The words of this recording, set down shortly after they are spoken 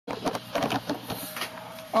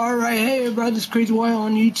Alright, hey everybody, this is Crazy Wyatt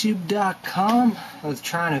on YouTube.com. I was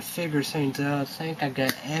trying to figure things out. I think I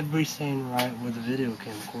got everything right with the video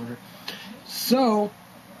camcorder. So,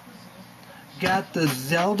 got the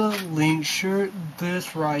Zelda Link shirt,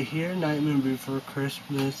 this right here, Nightmare Before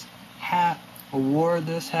Christmas hat. I wore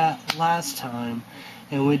this hat last time,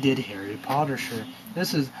 and we did Harry Potter shirt.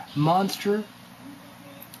 This is Monster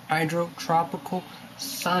Hydro Tropical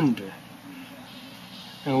Thunder.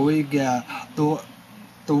 And we got the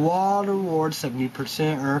water ward,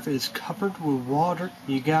 70% earth, is covered with water.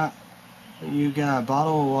 You got a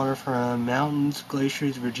bottle of water from mountains,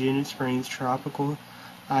 glaciers, Virginia Springs, tropical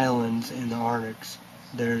islands, and the Arctics.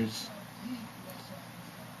 There's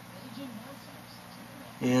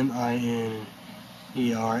MINERALIZE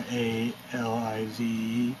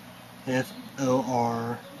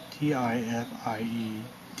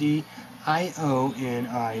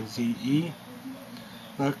FORTIFIEDIONIZE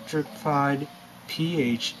electrified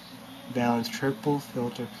pH balanced triple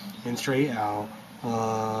filter and straight out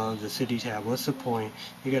the city tab. What's the point?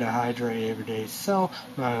 You gotta hydrate every day, so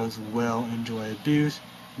might as well enjoy a boost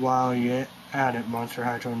while you're at it. Monster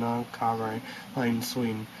Hydro non-carbonate light and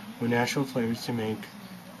sweetened with natural flavors to make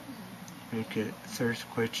it thirst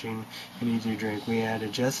quenching and easy to drink. We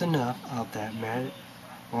added just enough of that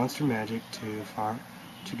monster magic to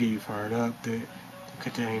get you fired up. The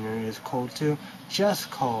container is cold too. Just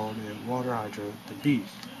called it Water Hydro the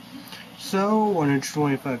Beast. So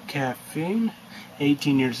 125 caffeine,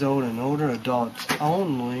 18 years old and older, adults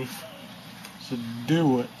only. So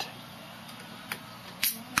do it.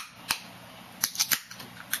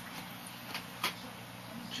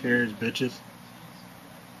 Cheers, bitches.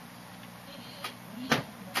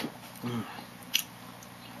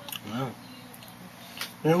 Wow.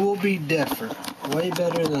 It will be different. Way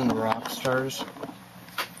better than the Rockstars.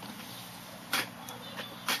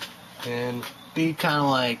 And be kind of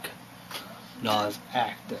like not as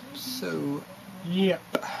active. So, yep.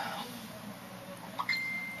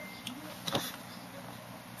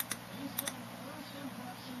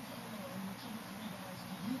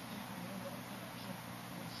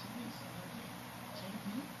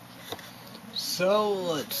 So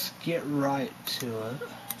let's get right to it.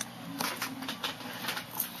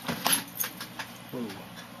 Ooh.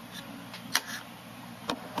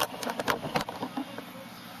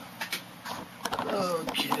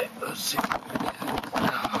 Okay, let's see.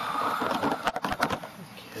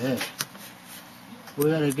 Okay. We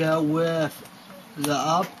gotta go with the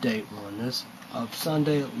update one. This Up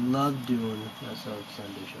Sunday, love doing that's Up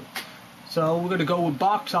Sunday show. So we're gonna go with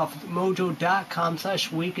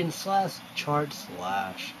boxofficemojo.com/weekend/chart/.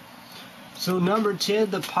 So number 10,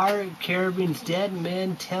 The Pirate Caribbean's Dead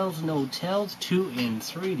Man Tells No Tales, 2 in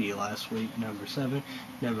 3D last week. Number 7.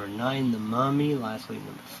 Number 9, The Mummy last week.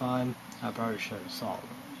 Number 5. I probably should have saw it.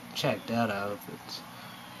 Check that out if it's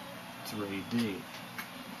 3D.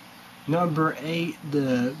 Number 8,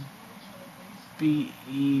 The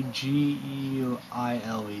BEGUILED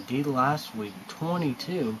last week.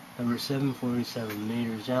 22. Number 7, 47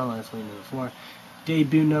 meters down last week. Number 4.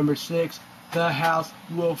 Debut number 6. The House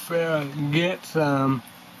Will Ferrell Get Some.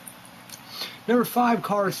 Number 5,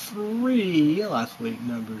 Cars 3 last week.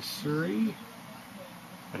 Number 3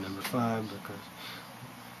 and number 5 because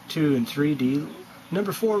 2 in 3D.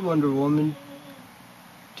 Number 4, Wonder Woman,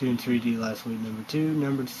 2 in 3D last week. Number 2.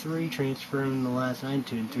 Number 3, Transforming the Last Night,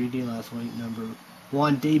 2 in 3D last week. Number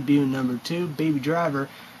 1, debut number 2, Baby Driver.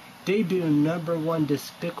 Debut number 1,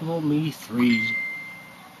 Despicable Me 3,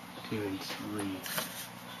 2 in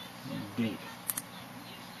 3D.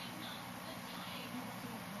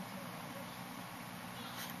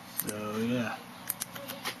 So yeah.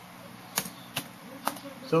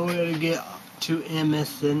 So we're gonna get to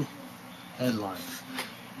MSN headlines.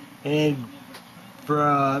 And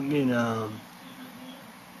from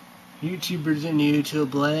YouTubers in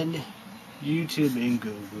YouTube land, YouTube and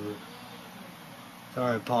Google.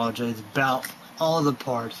 Sorry, I apologize about all the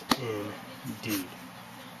parts indeed.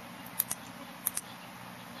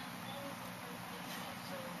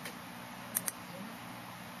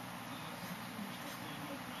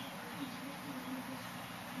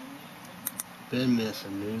 Been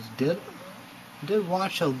missing news. Did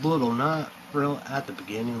watch a little, not real at the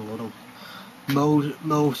beginning. A little,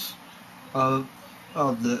 most of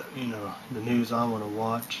the the news I want to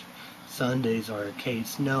watch. Sundays are a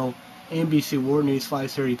case. No, NBC World News,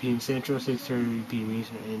 5:30 p.m. Central, 6:30 p.m.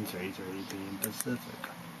 Eastern, and 3:30 p.m. Pacific.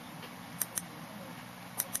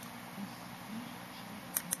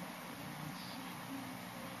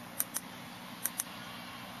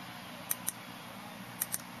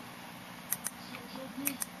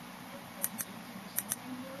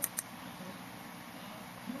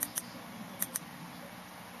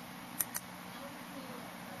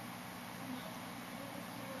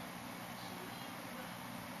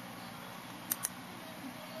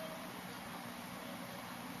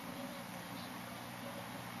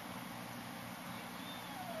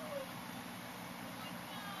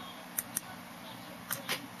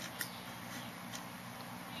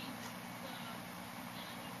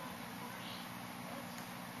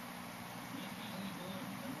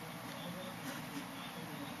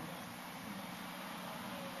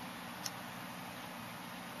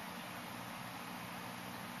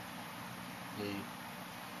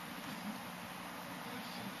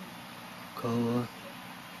 Cola.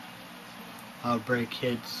 Outbreak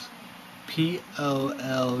Hits. POLGAMIS.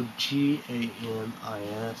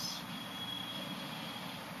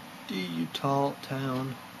 D. Tall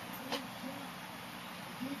Town.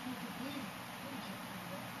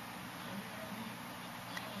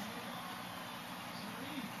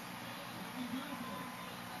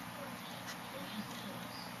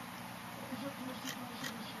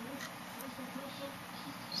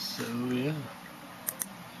 So yeah.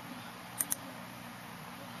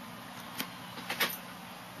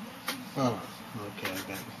 Oh, okay, I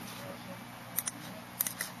got it.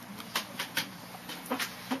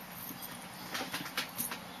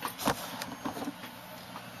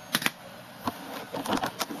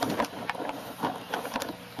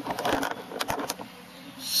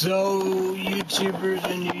 So, YouTubers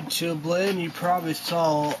and YouTube land, you probably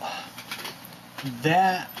saw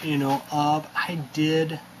that, I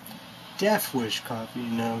did Death Wish coffee,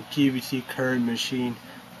 QVC curd machine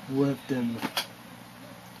with them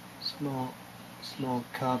small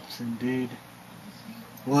cups indeed.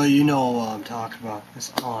 Well, you know what I'm talking about.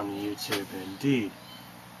 It's on YouTube indeed.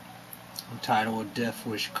 Entitled Death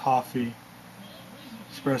Wish Coffee,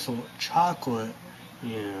 Espresso Chocolate,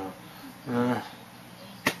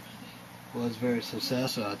 was very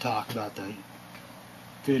successful. I talked about that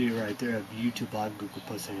video right there of YouTube Live, Google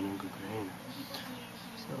Plus, and Google Hangout.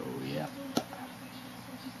 So, yeah.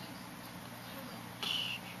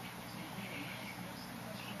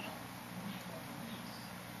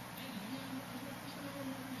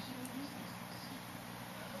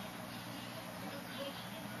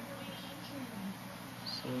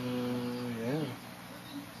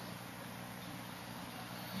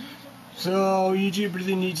 So, YouTubers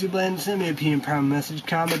in YouTube land, send me a PM Prime message,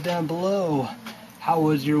 comment down below. How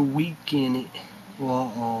was your weekend?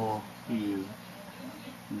 What all you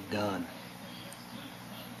done?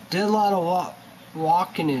 Did a lot of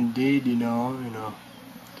walking indeed, I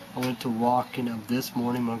went to walking up this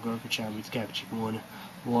morning. I'm going for Chinese cappuccino.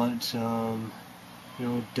 Want some,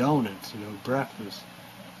 donuts, breakfast.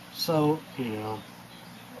 So,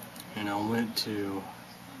 went to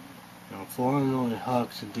 401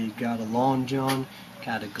 Hucks indeed. Got a Long John,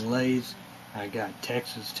 got a glaze. I got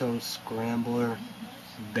Texas toast scrambler,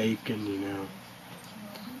 bacon,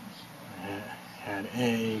 had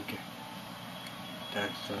egg,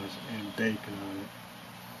 Texas toast, and bacon on it.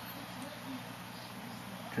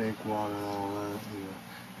 Drink water and all that,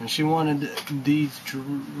 And she wanted these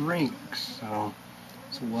drinks, so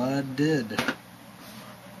that's what I did.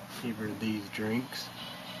 Give her these drinks.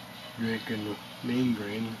 Drinking Mean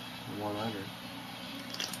Green 100.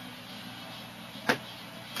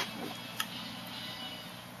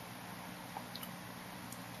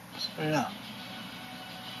 So yeah.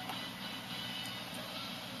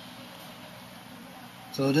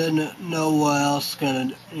 So I didn't know what else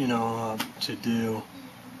to do.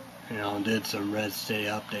 Did some Red State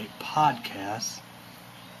Update podcasts.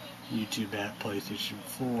 YouTube at PlayStation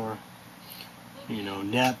 4.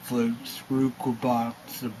 Netflix, Roku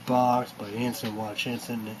Box, The Box by Instant Watch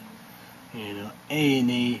Instant,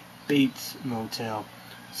 A&E, Bates Motel.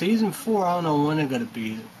 Season 4, I don't know when it's gonna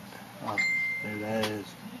be. Oh, there that is.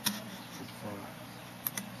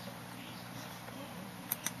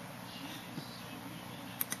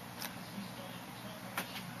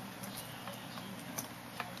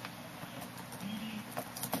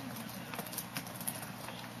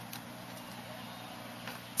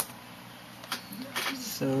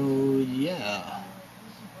 So yeah.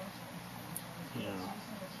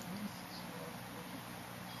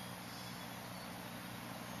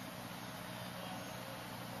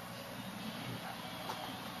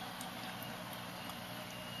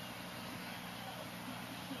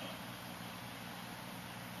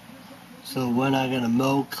 So when I gonna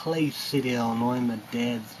mow Clay City, Illinois, my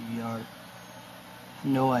dad's yard?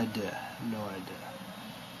 No idea.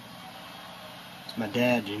 It's my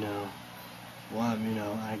dad, Well,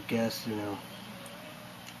 I guess,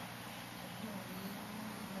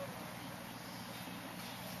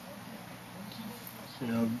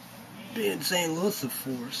 being in St. Louis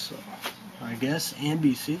before, so I guess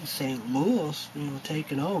NBC St. Louis,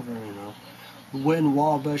 taking over, When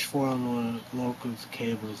Wabash for on the locals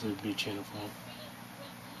cables would be Channel 5.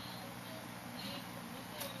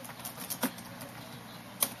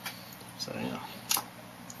 So yeah,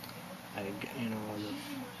 the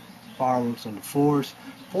fireworks on the 4th,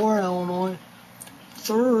 4 Illinois,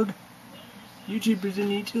 3rd, YouTubers in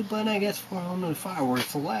YouTube, but I guess 4 Illinois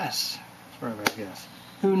fireworks will last forever, I guess.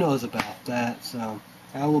 Who knows about that? So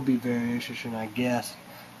that will be very interesting, I guess.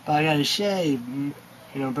 But I gotta shave,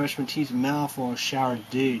 brush my teeth, mouthful, shower,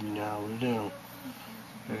 dude. We're doing.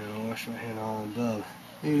 Wash my hand all above.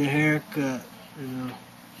 Need a haircut,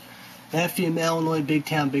 FM, Illinois, big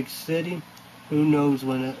town, big city. Who knows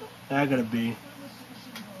when that gonna be?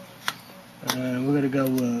 We're gonna go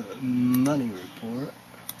with money report.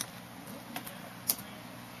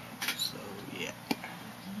 So yeah.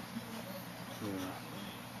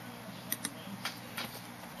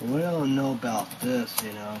 We don't know about this,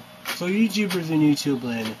 So YouTubers in YouTube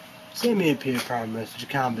land, send me a PayPal message,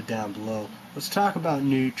 comment down below. Let's talk about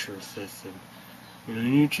Nutrisystem.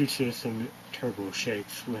 Nutrisystem turbo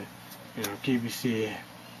shakes with, QVC.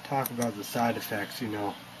 Talk about the side effects,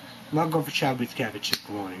 I'm not going for Chubby's Cabbage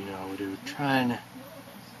 1, we're trying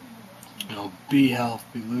to, be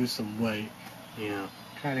healthy, lose some weight,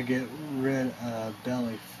 trying to get rid of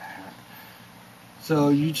belly fat.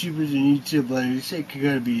 So YouTubers and YouTube land, you think you're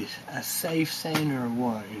gonna be a safe, sane, or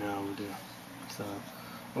what? So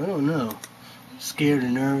we don't know. Scared or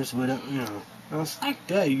nervous? We don't. It's like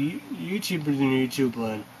that. YouTubers and YouTube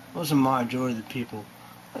land, most of the majority of the people,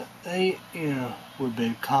 they would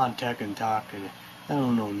be contacting and talking. They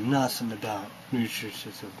don't know nothing about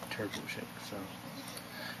Nutrisystem turbo shake.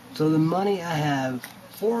 So the money I have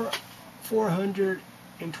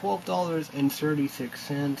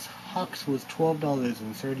 $412.36. Hux was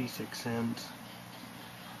 $12.36.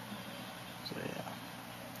 So yeah.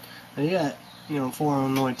 And you got, 4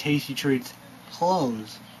 Illinois Tasty Treats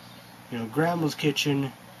closed. Grandma's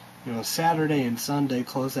Kitchen, Saturday and Sunday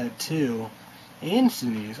closed at 2.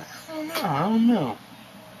 Anthony's, I don't know.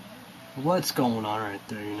 What's going on right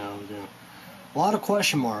there, A lot of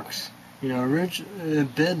question marks.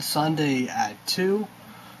 Bid Sunday at 2.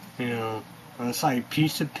 It's like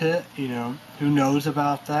Pizza Pit, who knows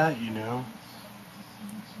about that,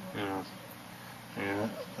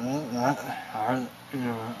 are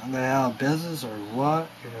they out of business or what,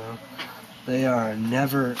 they are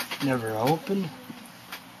never open.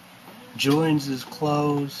 Julian's is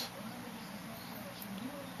closed.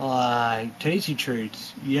 Tasty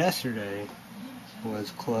Treats yesterday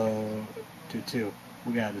was closed to 2.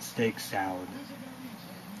 We got a steak salad,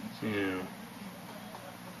 And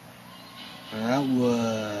that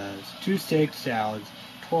was 2 steak salads,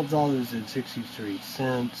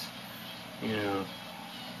 $12.63,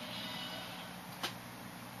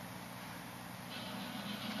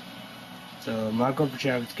 So my girl for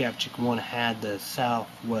Chubby's Cabbage 1 had the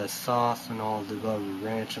Southwest sauce and all the butter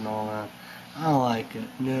ranch and all that. I don't like it.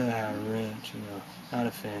 Never had a ranch, not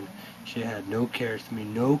a fan. She had no carrots,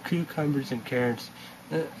 no cucumbers and carrots,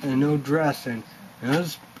 and no dressing.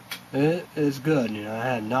 It's good, I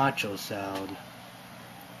had nacho salad.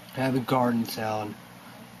 I have a garden salad.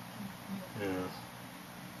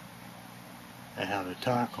 I have a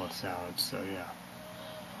taco salad, so yeah.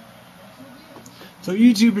 So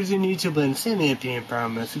YouTubers in YouTube land, send me a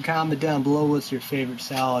PayPal message. Comment down below what's your favorite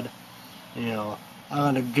salad. I'm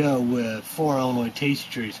gonna go with 4 Illinois Tasty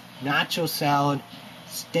Treats. Nacho salad,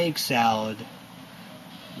 steak salad.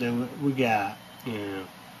 Then we got,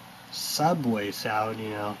 Subway salad,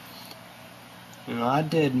 I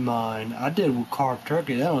did mine. I did with carb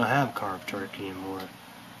turkey. They don't have carb turkey anymore.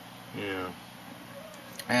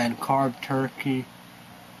 I had carb turkey,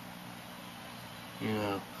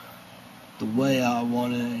 the way I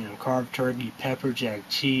wanted it, carb turkey, pepper jack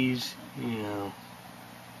cheese,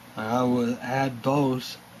 I had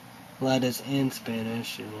both lettuce and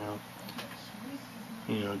spinach,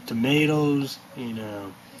 tomatoes,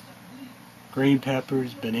 green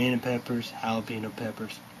peppers, banana peppers, jalapeno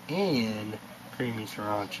peppers, and creamy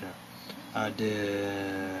sriracha. I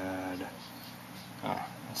did, I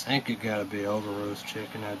think it gotta be over roast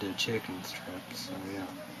chicken. I did chicken strips, so yeah.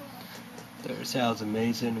 Their salad's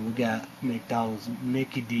amazing. We got McDonald's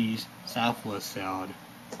Mickey D's Southwest salad.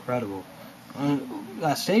 Incredible.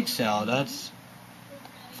 That steak salad, that's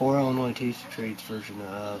 4 Illinois Tasty Treats version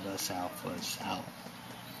of a Southwest salad.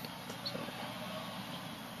 So,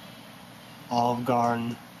 Olive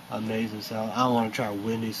Garden, amazing salad. I want to try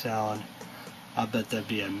Wendy's salad. I bet that'd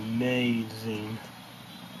be amazing.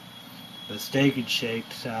 The Steak and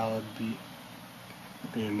Shake salad be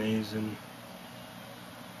amazing.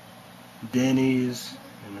 Denny's,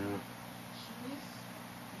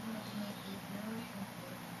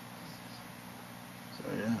 So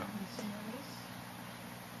yeah.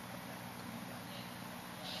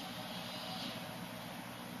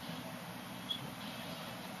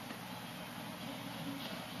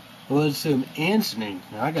 Well, let's assume Anthony.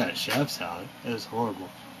 Now, I got a chef salad. It was horrible.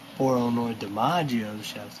 4 Illinois DiMaggio's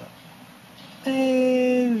chef salad.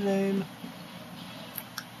 Amazing.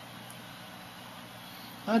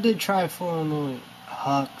 I did try 4 Illinois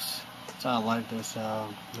Hux. So I like this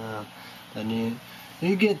salad. No,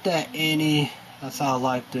 you get that any That's how I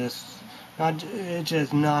like this. It's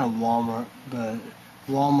just not a Walmart, but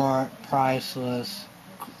Walmart, Priceless,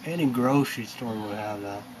 any grocery store would have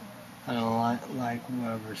that. I don't like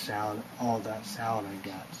whatever salad, all that salad I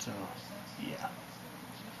got. So yeah.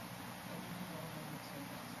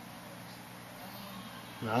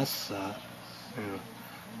 That's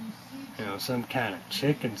some kind of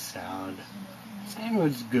chicken salad.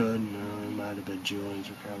 Sandwich was good. No, it might have been Julian's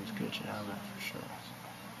or Carol's Kitchen. I don't know for sure.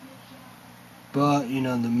 But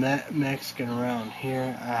the Mexican around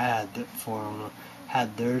here, I had that for them.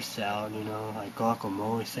 Had their salad, like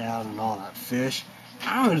guacamole salad and all that fish.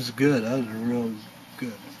 That was good. That was real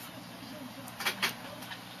good.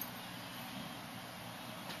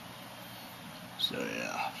 So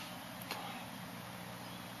yeah.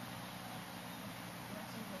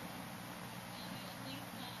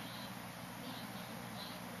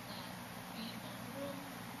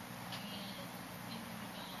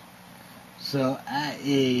 So I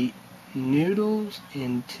ate noodles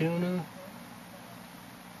and tuna,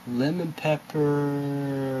 lemon pepper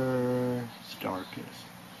Starkist,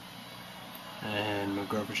 and my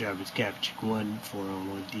girlfriend shot was Cabbage 1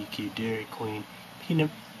 DQ Dairy Queen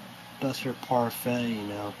peanut butter parfait.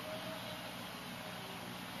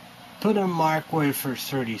 Put in a microwave for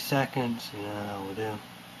 30 seconds. That would do.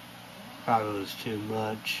 Probably was too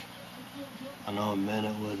much. I know a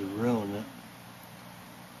minute would have ruined it.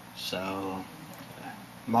 So,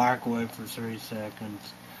 microwave for 30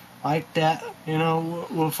 seconds. Like that,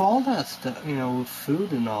 with all that stuff, with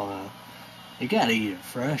food and all that. You gotta eat it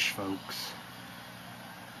fresh, folks.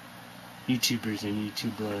 YouTubers and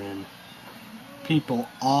YouTuber people,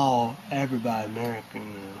 everybody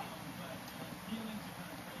American,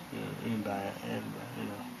 anybody,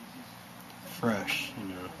 fresh,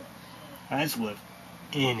 That's with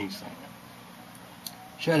anything.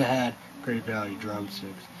 Should have had Great Value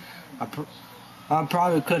drumsticks. I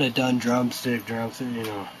probably could have done drumstick,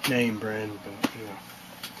 name brand, but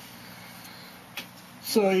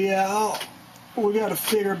So yeah, we gotta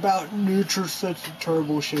figure about Nutrisense and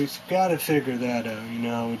Turbo Shakes. Gotta figure that out,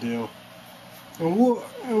 we do. And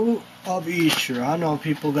we'll of Easter. I know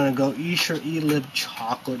people gonna go Easter E-Lib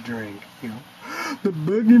chocolate drink. The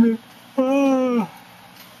boogie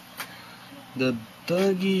the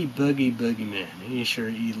boogie man. Easter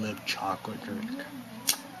E-Lib chocolate drink.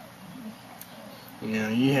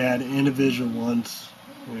 You had individual ones,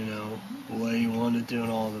 the way you wanted to do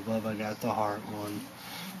and all the above. I got the heart one.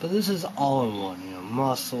 But this is all in one,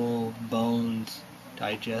 muscle, bones,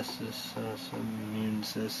 digestive system, immune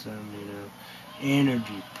system,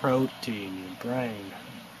 energy, protein, your brain.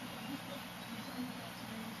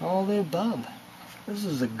 All the above. This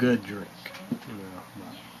is a good drink,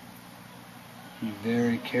 Be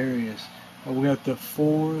very curious. We got the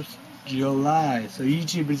 4th July. So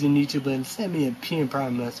YouTubers and YouTubers, send me a PM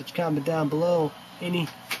private message. Comment down below any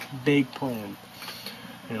big plan.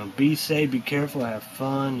 Be safe, be careful, have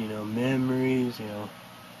fun, memories,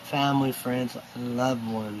 family, friends, loved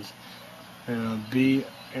ones.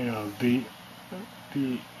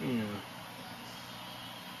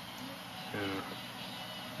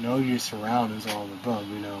 Know your surroundings all above,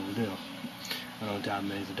 we do. Top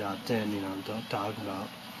Mesa, top 10, don't talk about.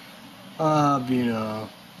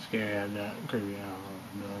 Scary, not creepy,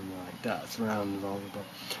 nothing like that. Surroundings all above.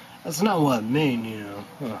 That's not what I mean,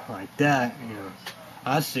 like that,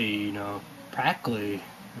 I see, practically,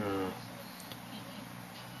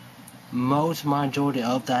 most majority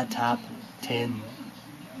of that top 10,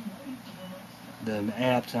 the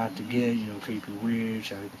apps not to get, creepy, weird,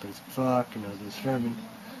 shouting the place fuck, disturbing,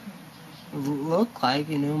 look like,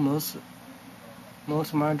 most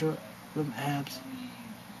majority of them apps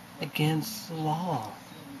against the law.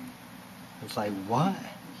 It's like, what?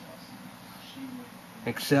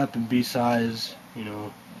 Except and besides,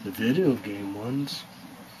 the video game ones.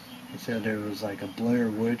 They said there was like a Blair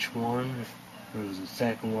Witch one. There was a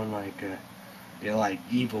second one like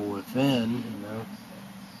Evil Within,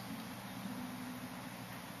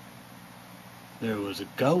 There was a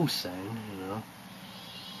ghost thing,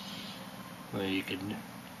 where you could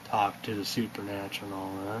talk to the supernatural and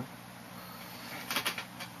all that.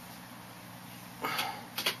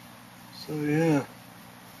 So yeah.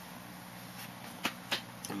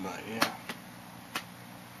 But yeah.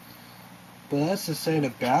 But that's to say the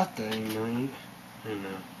bad thing,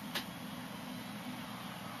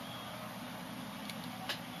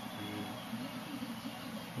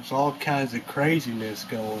 There's all kinds of craziness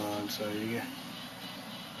going on, so you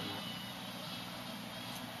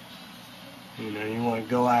want to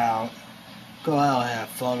go out and have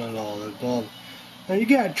fun and all that. But you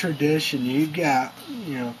got tradition, you got,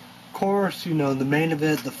 course, you know, the main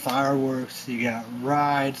event, the fireworks, you got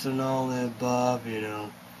rides and all the above, you know.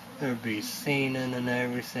 There'd be singing and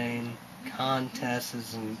everything,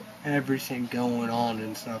 contests and everything going on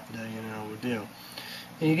and stuff that, you know, we do.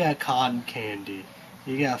 And you got cotton candy,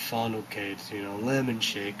 you got funnel cakes, you know, lemon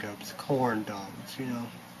shake-ups, corn dogs, you know.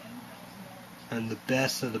 And the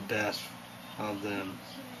best of the best of them,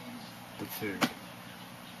 the food.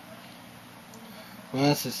 Well,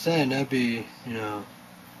 that's the saying, that'd be, you know,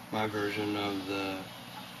 my version of the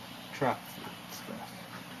truck food stuff.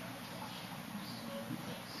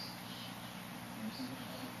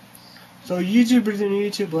 So YouTubers in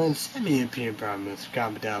YouTube land, send me a PM comments,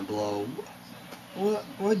 comment down below.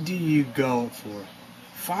 What do you go for?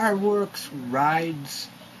 Fireworks, rides,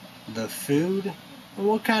 the food? And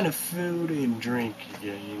what kind of food and drink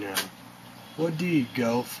you get, you know? What do you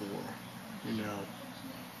go for? You know?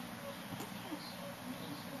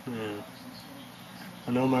 Yeah. I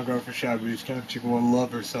know my girlfriend Shabby was kind of chicken one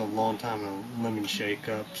love herself a long time ago, lemon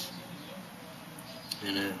shake-ups.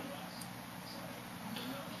 You know.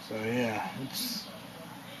 So yeah,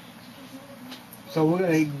 so we're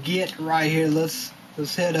gonna get right here. Let's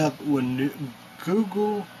head up with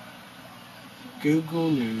Google News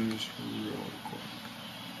real quick.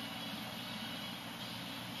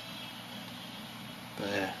 But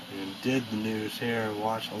yeah, and did the news here.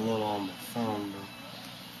 Watch a little on my phone though.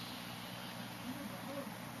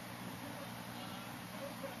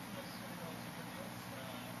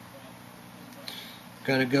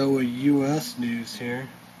 Gotta go with U.S. news here.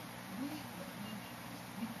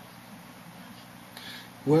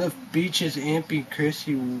 What if Beach's Ampy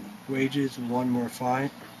Christie wages one more fight?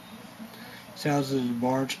 Thousands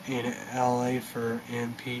march in L.A. for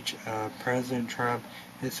impeach President Trump.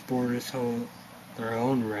 His supporters hold their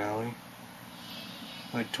own rally.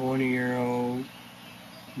 A 20-year-old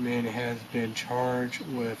man has been charged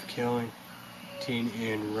with killing teen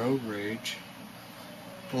in road rage.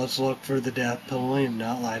 Let's look for the death penalty and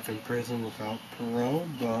not life in prison without parole,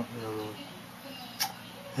 but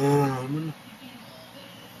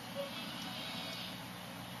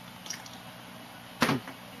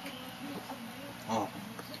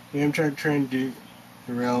Amtrak train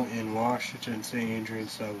derailed in Washington State, injuring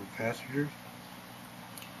several passengers.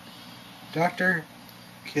 Doctor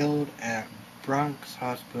killed at Bronx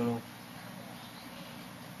Hospital.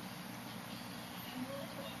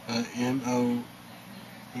 MONUMENTAL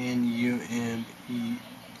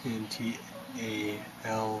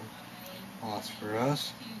loss for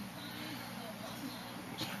us.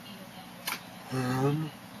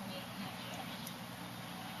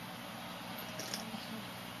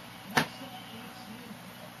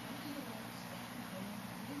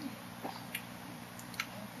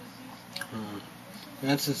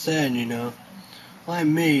 That's the saying, you know. Like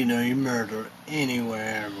me, you know, you murder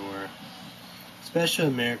anywhere, everywhere. Especially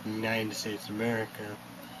America, United States of America.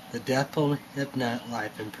 The death penalty, if not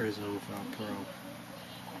life in prison without parole.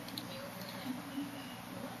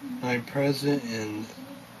 I'm president and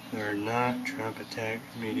they're not. Trump attacked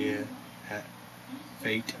media at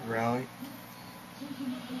Fate rally.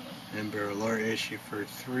 Amber Alert issue for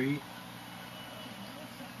 3.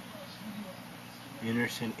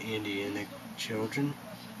 Innocent Indiana children.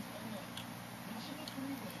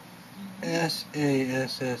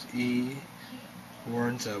 SASSE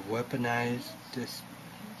warns of weaponized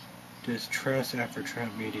distrust after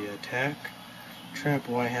Trump media attack. Trump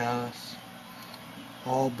White House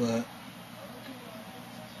all but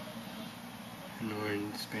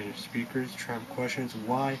ignoring Spanish speakers. Trump questions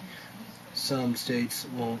why some states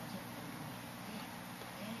won't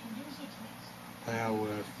allow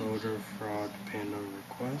with voter fraud panel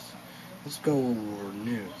requests. Let's go with world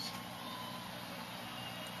news.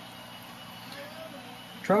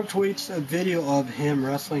 Trump tweets a video of him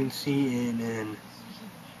wrestling CNN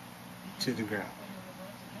to the ground.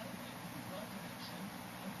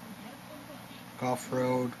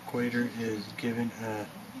 Off-road Quater is given a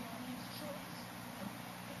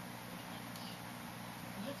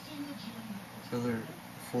another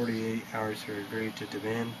 48 hours to agree to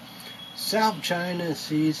demand. South China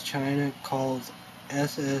Seas China calls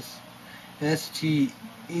STETHEM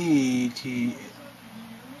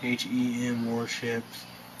warships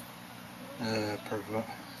PROVOCAT.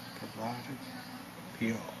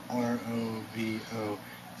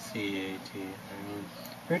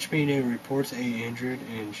 French media reports 8 injured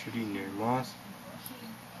in shooting near mosque.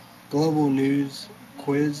 Global news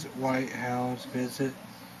quiz White House visit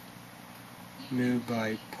moved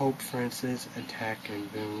by Pope Francis attack in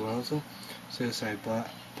Venezuela. Suicide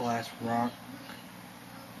blast rocks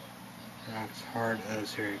heart of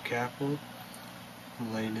Syria capital.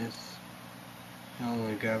 Latest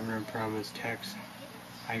Illinois governor promised tax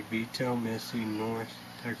hike veto. Missing North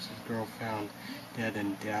Texas girl found dead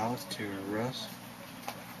in Dallas to arrest.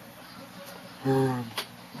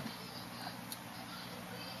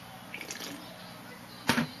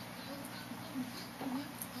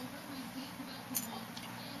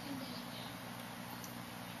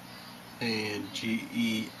 And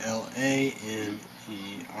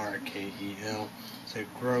GELAMERKEL said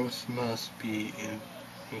growth must be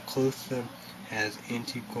inclusive as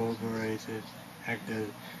anti-globalization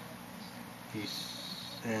activists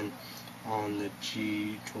and on the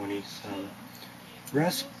G20 summit.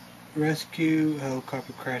 Rescue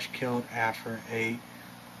helicopter crash killed after a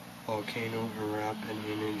volcano erupt and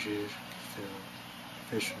energy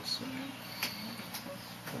officials say.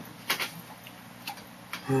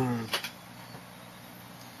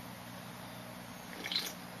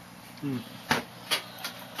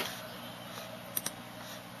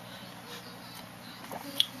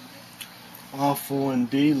 Awful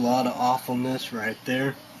indeed, a lot of awfulness right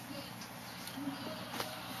there.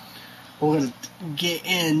 We're going to get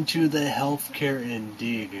into the healthcare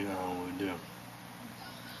indeed, you know, we do.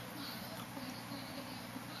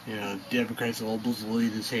 You know, Democrats, liberals,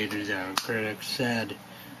 leaders, haters, and critics said,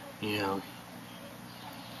 you know,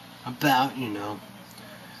 about, you know,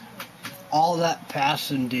 all that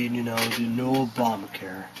passed indeed, you know, the no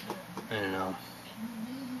Obamacare, you know.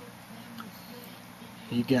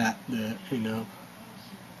 You got the, you know,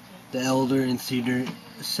 the elder and senior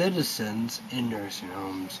citizens in nursing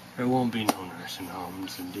homes. There won't be no nursing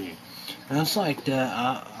homes, indeed. And it's like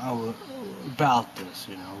that. About this,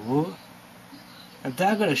 you know. If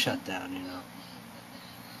they're gonna shut down, you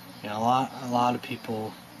know, a lot of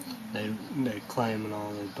people they claim and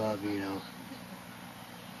all the above, you know,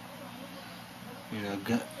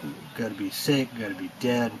 gotta be sick, gotta be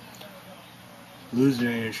dead, lose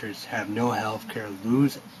their insurance, have no health care,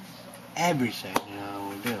 lose everything, you know,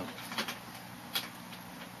 we do.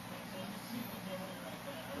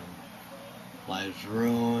 Lives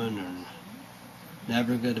ruined and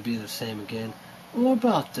never going to be the same again. What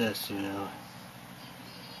about this, you know?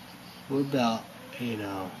 What about, you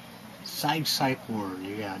know, psych ward?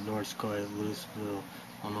 You got North Dakota, Louisville,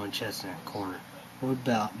 Illinois, Chestnut Corner. What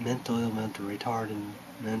about mental ill, mental retarded,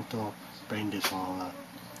 mental brain disorder?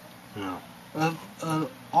 You know,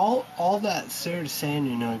 all that serious saying,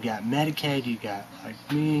 you know, you got Medicaid, you got like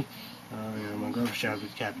me, you know, my girlfriend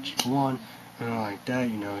was Captain 1, you know, like that,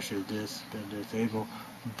 you know, she's been disabled,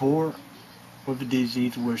 born with a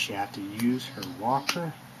disease where she have to use her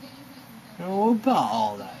walker. You know, what about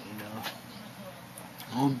all that,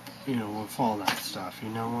 you know, with all that stuff, you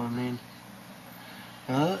know what I mean?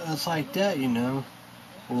 It's like that, you know.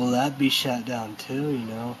 Will that be shut down too, you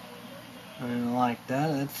know? I mean, like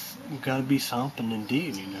that, it's gotta be something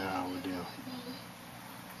indeed, you know how we do.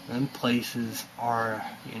 Them places are,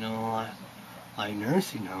 you know, like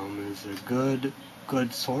nursing home is a good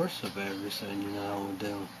source of everything, you know how we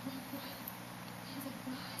do.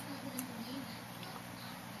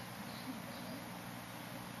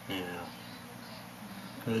 Yeah.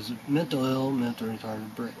 Because mental ill, mental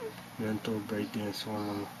retarded, mental breakdown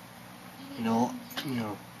disorder, you know,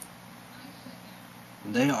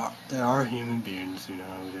 they are human beings, you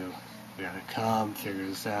know, we gotta come, figure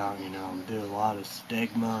this out, you know, we do a lot of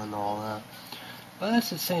stigma and all that. But that's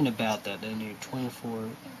the thing about that, they need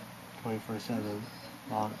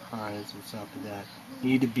 24/7 eyes and stuff like that. You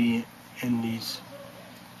need to be in these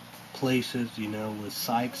places, you know, with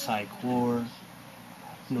psych ward,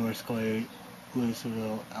 North Clay,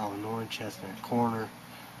 Louisville, Illinois, Chestnut Corner.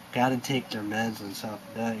 Gotta take their meds and stuff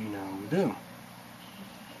like that, you know, we do.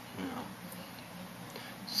 You know.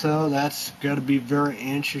 So that's gotta be very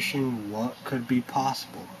interesting what could be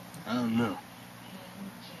possible. I don't know.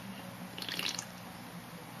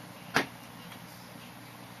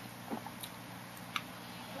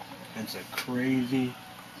 It's a crazy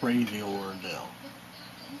ordeal.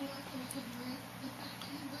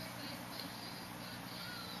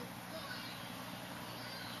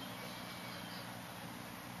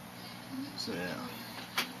 So yeah.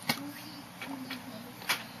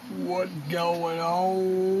 What's going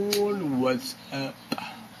on? What's up?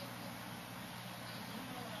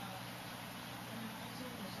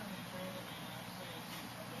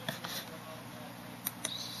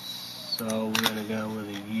 So we're gonna go with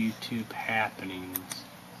the YouTube happenings.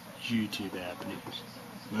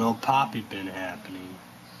 No Poppy been happening.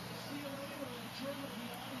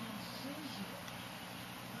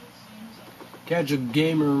 Catch a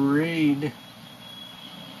gamer raid.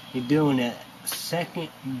 You're doing it second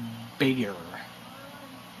beer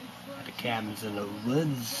at the cabins in the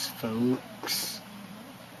woods, folks.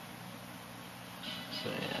 So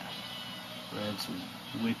yeah, Red's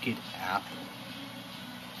Wicked Apple.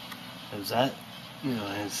 Is that,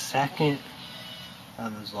 his second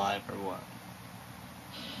of his life or what?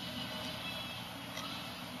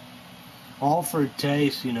 All for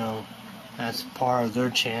Taste, that's part of their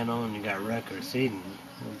channel, and you got Record Seeding.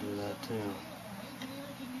 We'll do that too.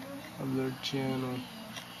 Of their channel.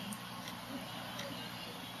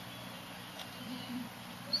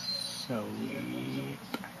 So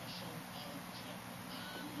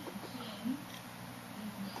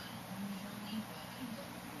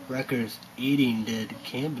Records Eating did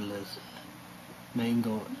Campbell's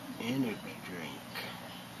Mango Energy Drink.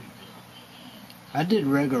 I did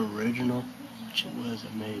regular original, which was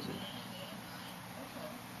amazing.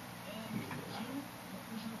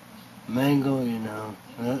 Mango,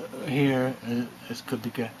 here it's could be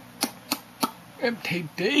good.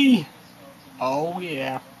 MTD. Oh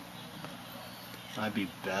yeah. Might be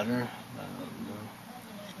better. I don't know.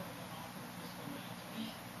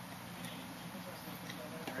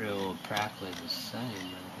 Real practically the same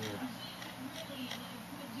right here.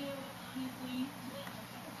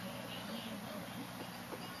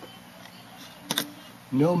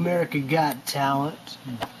 No America Got Talent,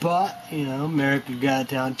 but America Got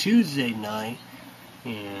Talent Tuesday night,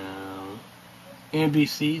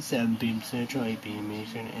 NBC 7 p.m. Central, 8 p.m.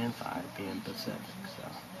 Eastern, and 5 p.m. Pacific.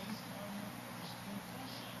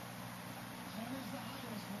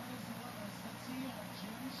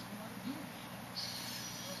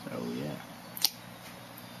 So yeah.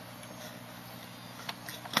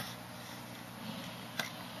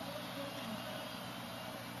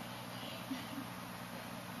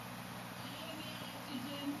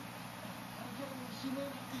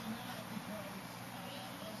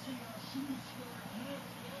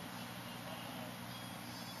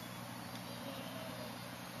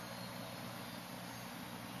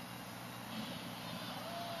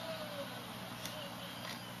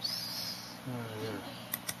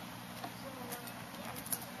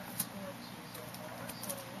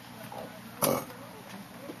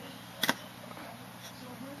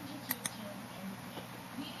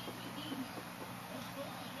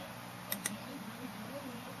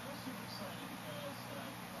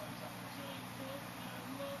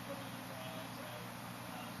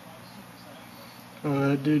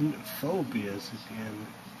 Dude, phobias again.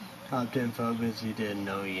 Top 10 phobias you didn't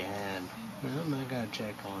know you had. Well, I gotta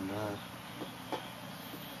check on that.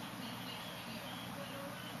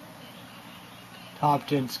 Top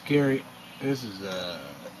 10 scary. This is the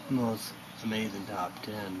most amazing top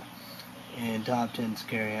 10. And top 10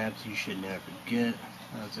 scary apps you should never get.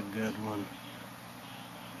 That's a good one.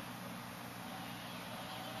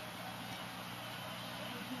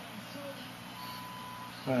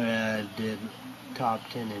 I did top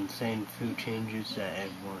 10 insane food changes that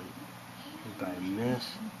everybody miss.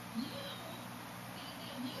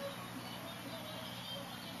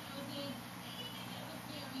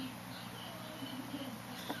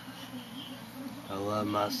 I love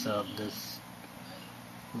myself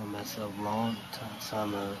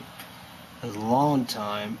long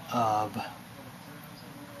time of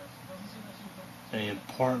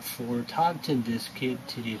part 4 top 10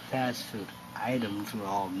 discontinued fast food items were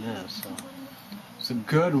all missed. So it's a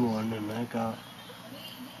good one, and I got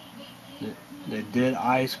they did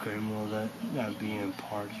ice cream. Well, that being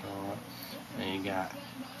parts or all. And you got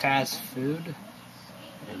fast food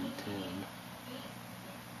and 10.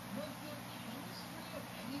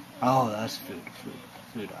 Oh, that's food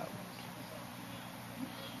items.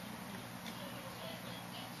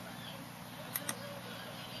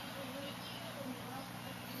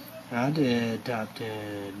 I did top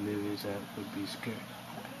 10 movies that would be scary.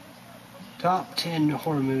 Top 10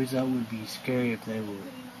 horror movies that would be scary if they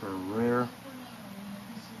were rare.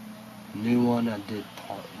 New one, I did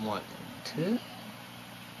part 1 and 2.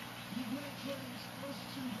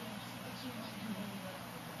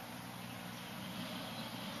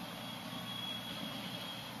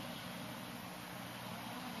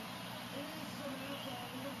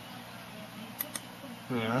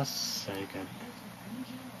 Yeah, that's like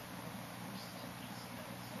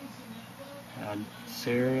had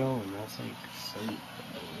cereal, and that's like soup.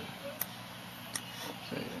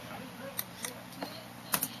 So, yeah.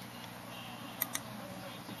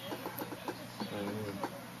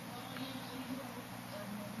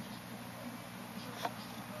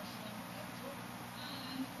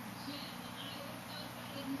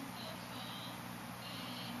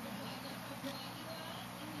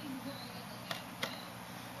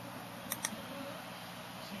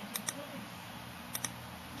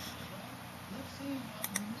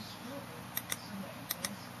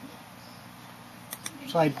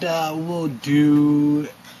 like that, we'll do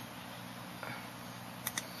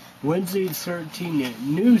Wednesday 13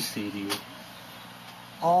 new CD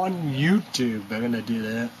on YouTube. I'm gonna do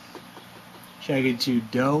that. Check it to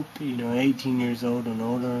dope, 18 years old and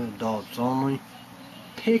older, adults only.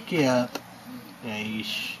 Pick you up.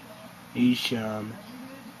 Yeah,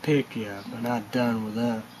 pick you up. I'm not done with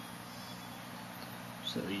that.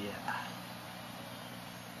 So yeah.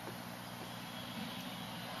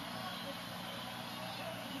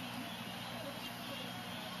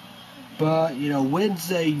 But,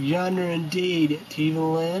 Wednesday, Yonder Indeed, TV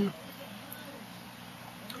Land.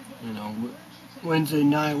 Wednesday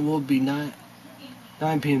night will be 9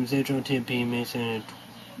 p.m. Central, 10 p.m. Eastern, and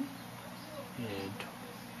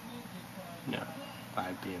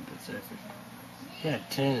 5 p.m. Pacific. Yeah,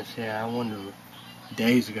 tennis, I wonder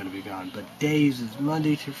days are going to be gone. But days is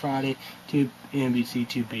Monday through Friday, 2 NBC,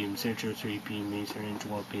 2 p.m. Central, 3 p.m. Eastern, and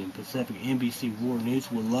 12 p.m. Pacific. NBC War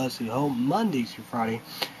News with Leslie Holt, Monday through Friday,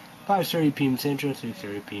 5:30 p.m. Central,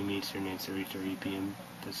 3:30 p.m. Eastern, and 3:30 p.m.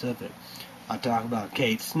 Pacific. I'll talk about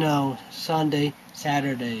Kate Snow. Sunday,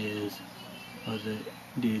 Saturday is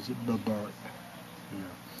Babart.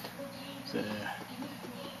 So,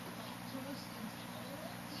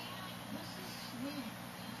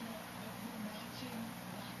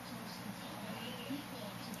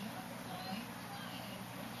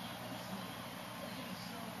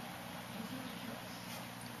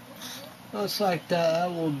 looks like that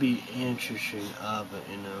will be interesting, but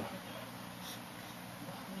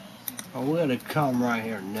we're gonna come right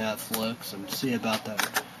here on Netflix and see about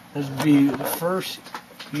that. This will be the first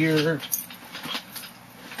year,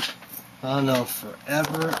 I don't know,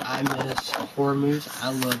 forever I miss horror movies.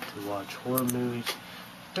 I love to watch horror movies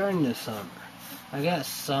during the summer. I got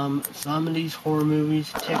some of these horror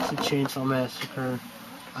movies. Texas Chainsaw Massacre,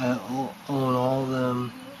 I own all of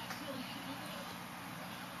them.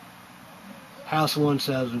 House of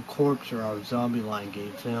 1,000 Corpse are all Zombieland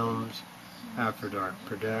Game Films. After Dark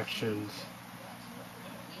Productions.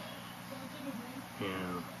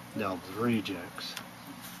 Delves Rejects.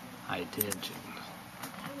 High Tension.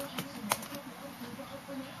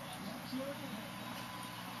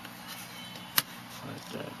 Like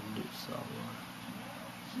that, and do someone.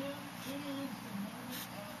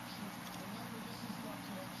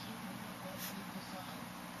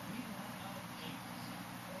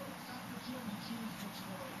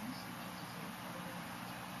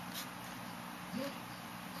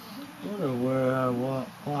 I wonder where I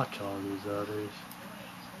watch all these others.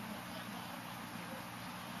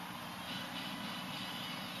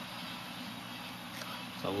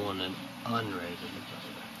 So I want an unrated about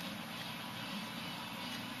it.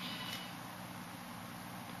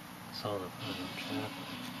 Saw the Final Chapter.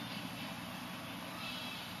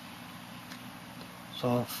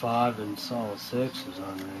 Saw 5 and Saw 6 is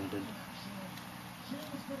unrated.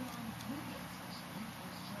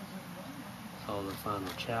 Saw the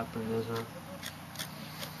Final Chapter isn't.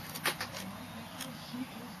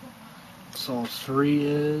 Saw 3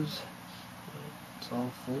 is. Saw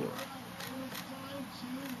 4.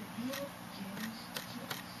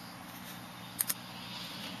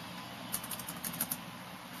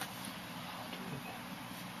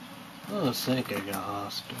 I don't think I got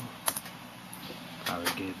Hostel.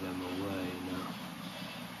 Probably gave them away,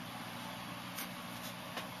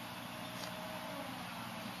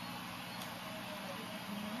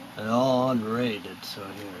 They're all unrated, so I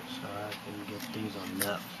can get these on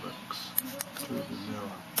Netflix through the mail.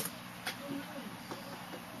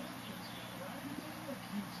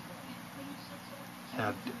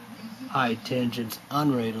 Have High Tensions,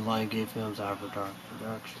 unrated Lion Gate Films, After Dark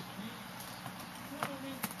Production.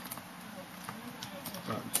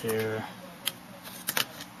 Frontier.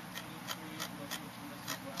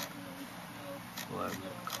 What am I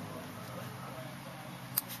calling that?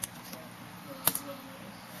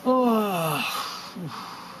 Oh.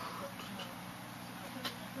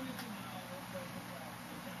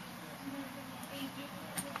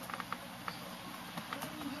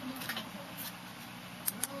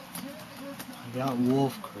 I got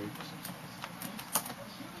Wolf Creek.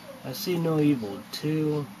 I See No Evil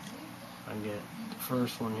 2. I get the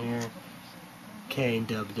first one here. K and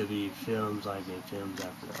WWE Films, Live Game Films,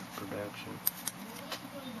 After Dark Production.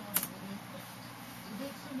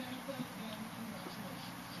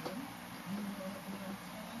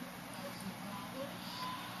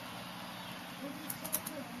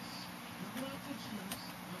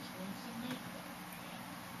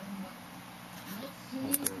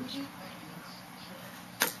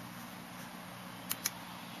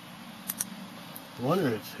 I wonder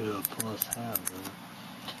if Hulu Plus have them.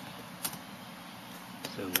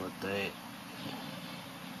 So what they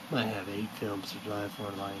Might have 8 films to July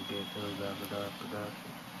 4th, Lionsgate Films Avatar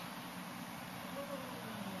production.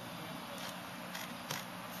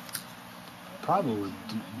 Probably would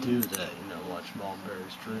do that, you know, watch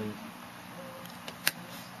Mulberry Street.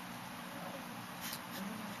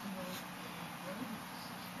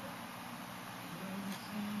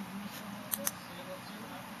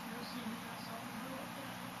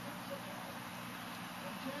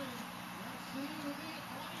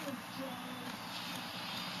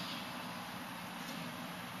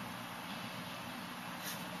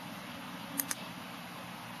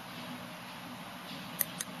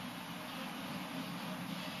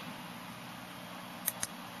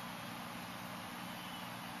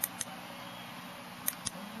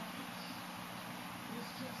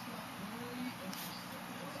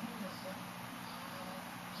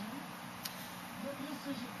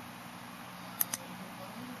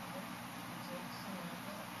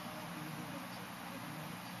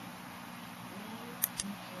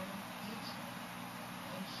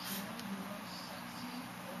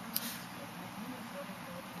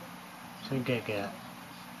 I think I got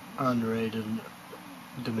underrated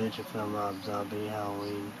Dementia film Rob Zombie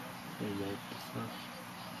Halloween remake. The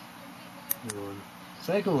first one.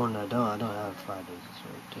 Second one I don't have Friday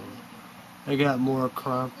the 13th. I got more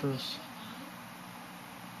Krampus.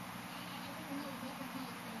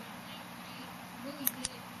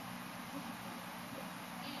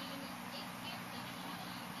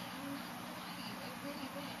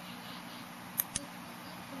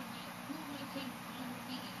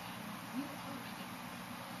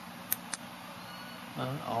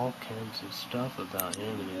 All kinds of stuff about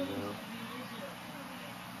Emily, though.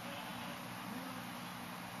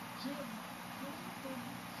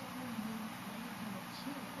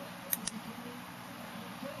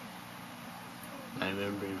 I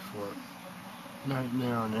remember before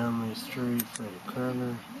Nightmare on Elm Street, Freddy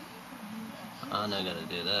Krueger. I'm not gonna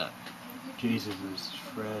do that. Jesus vs.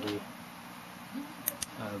 Freddy.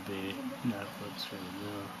 That would be Netflix right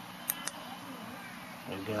now.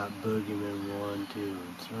 I got Boogeyman 1, 2,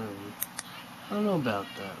 and 3. I don't know about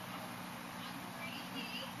that.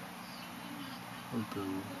 Boom,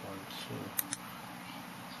 1,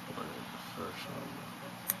 2. One is the first one.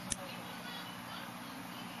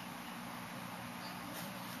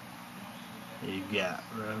 You got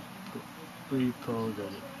Repo, the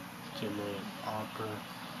Genetic Opera.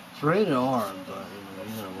 It's rated R, but you know,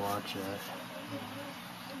 you're gonna watch that.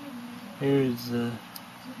 Here's the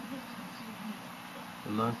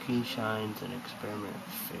Monkey Shines and Experiment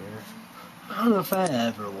Fair. I don't know if I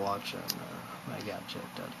ever watched that. No. I gotta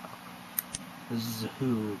check that out. This is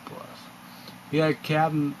Hulu Plus. You got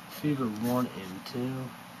Cabin Fever 1 and 2.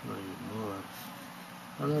 Not even more.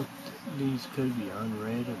 I don't know if these could be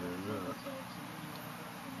unrated or not.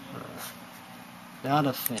 Not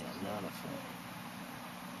a fan, not a fan.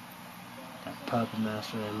 Got Puppet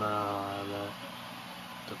Master in my eye,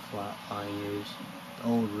 the Flatliners, the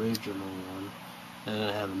old original one. They're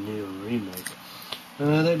gonna have a new remake.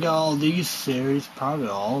 They got all these series, probably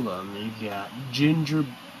all of them. You got Ginger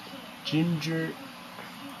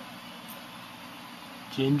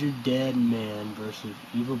Dead Man versus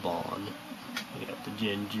Evil Bond. You got the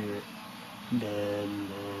Ginger Dead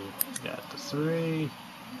Man. You got the 3,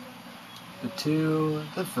 the 2,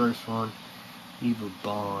 the first one, Evil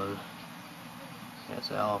Bond.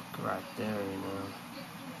 That's Elk right there, you know.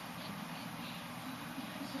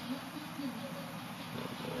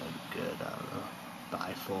 Good, I don't know.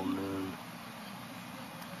 By Full Moon.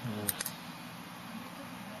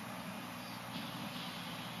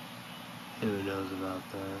 Who knows about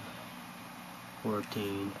that?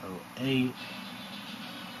 1408.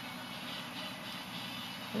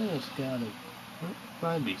 It's got a. It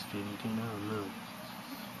might be Stephen King, I don't know.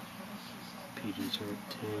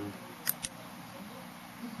 PG-13.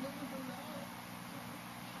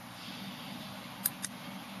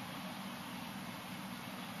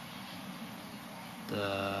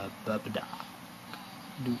 The Babadook.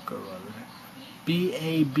 Duke or other.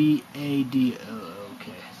 Babado.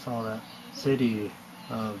 Okay, saw that. City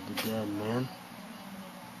of the Dead Man.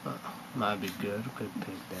 Might be good. Could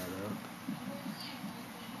pick that up.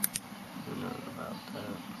 Who knows about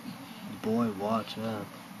that? Boy, watch that.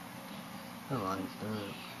 I like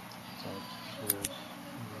that. That's good.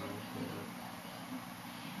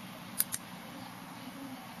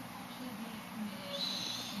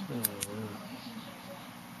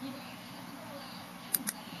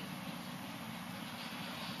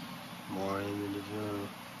 More images.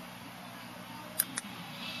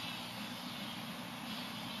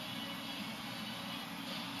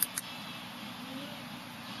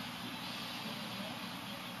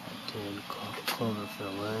 10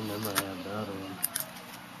 Cloverfield Lane. I might have the other one.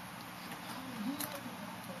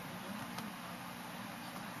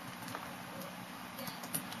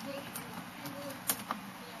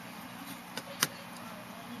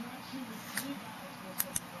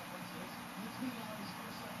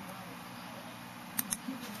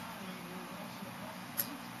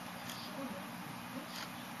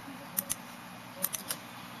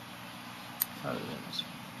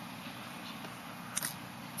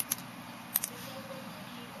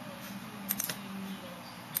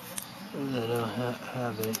 They don't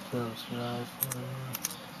have 8 films for iPhone.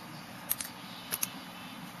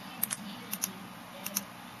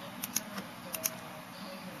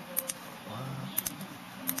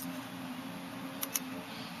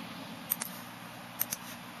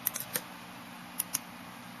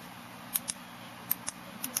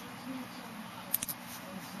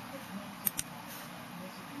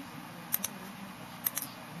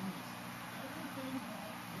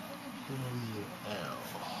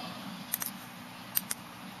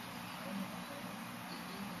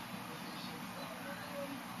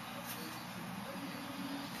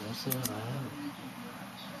 Guess I don't have it.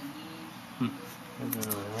 I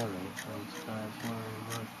don't have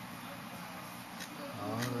it.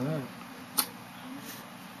 Alright.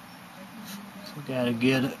 So gotta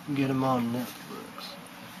get them on Netflix.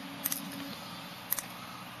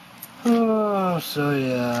 Oh, so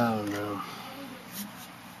yeah, I don't know.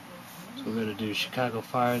 So we're gonna do Chicago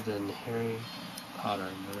Fire, then Harry Potter,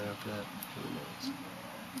 but after that, who knows?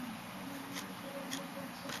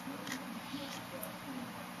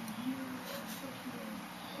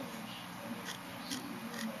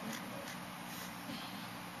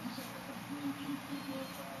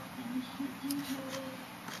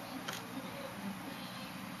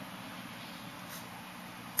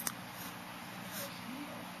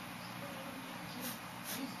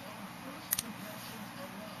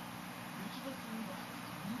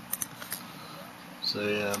 So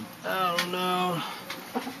yeah, I don't know.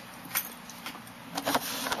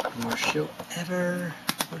 Worst show ever.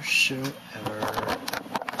 Worst show ever.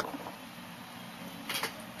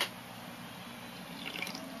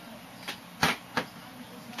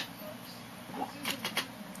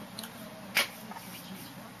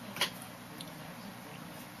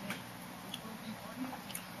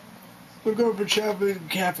 We're going for Chapel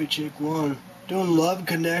Cafe Chick 1. Doing Love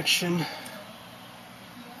Connection.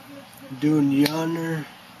 Doing Yonder.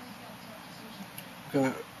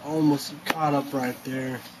 Got almost caught up right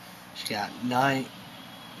there. She got Night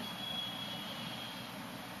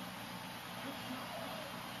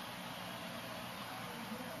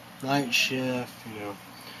Shift, you know.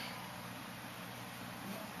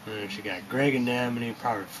 And she got Greg and Amity,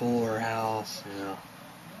 probably Fuller House, you know.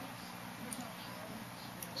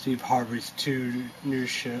 Steve Harvey's 2 new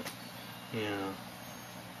show, you know.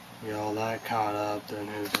 Get all that caught up, then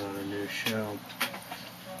here's another new show.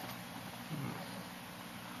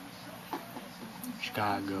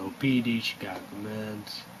 Chicago PD, Chicago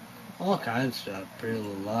Meds, all kinds of stuff. Pretty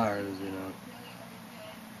Little Liars, you know.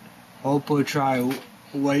 Hopefully try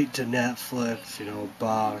wait to Netflix, you know,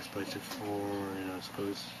 Box, PlayStation 4, you know,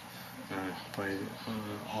 suppose play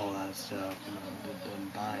all that stuff, you know, than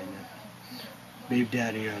buying it. Beef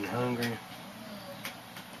Daddy and Hungry.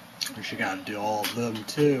 She got to do all of them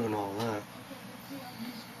too and all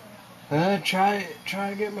that. Try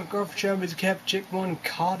to get my girlfriend Chubby's Cafe Chick 1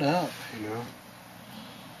 caught up, you know.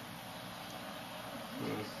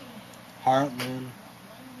 Heartland.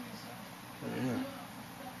 Yeah.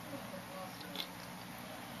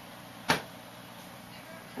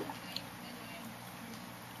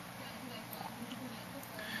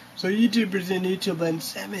 So YouTubers in YouTube Land,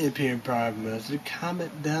 send me a opinion private message.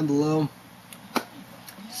 Comment down below.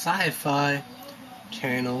 Sci-Fi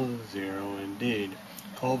Channel 0 indeed.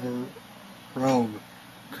 Culver Rogue.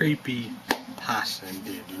 Creepy pasta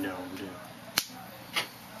indeed, you know,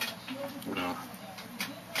 dude. No.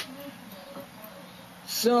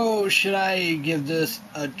 So, should I give this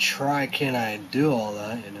a try? Can I do all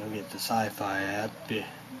that? You know, get the Sci-Fi app, be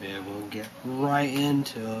able to get right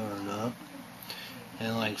into it or not.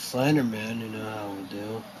 And like Slenderman, you know how we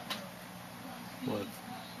do with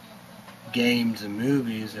games and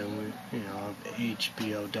movies, and we, you know,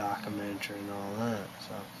 HBO documentary and all that.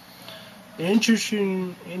 So,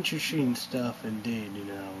 interesting stuff indeed, you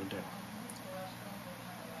know how we do.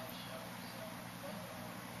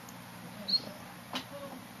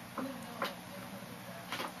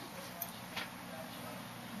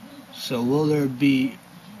 So will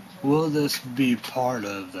this be part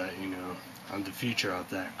of that, you know, on the future of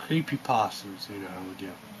that. Creepypastas, you know, we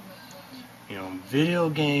do. You know, video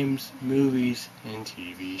games, movies, and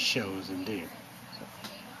TV shows, indeed. So.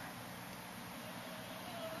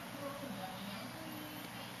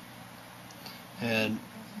 And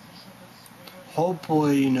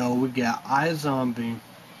hopefully, you know, we got iZombie.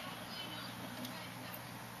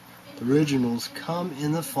 The originals come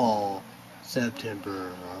in the fall,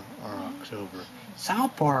 September or October.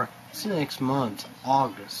 South Park, it's next month,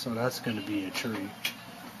 August, so that's going to be a treat.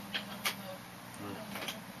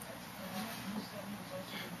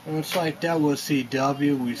 And it's like that with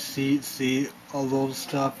CW. We see a little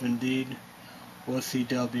stuff, indeed. What's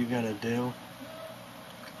CW gonna do?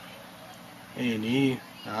 A&E,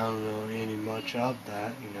 I don't know any much of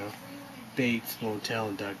that, you know. Bates Motel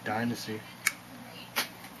and Duck Dynasty.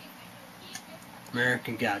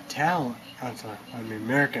 American Got Talent,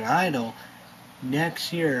 American Idol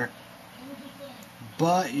next year,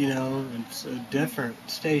 but you know, it's a different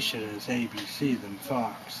station as ABC than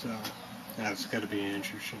Fox, so that's going to be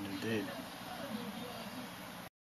interesting indeed.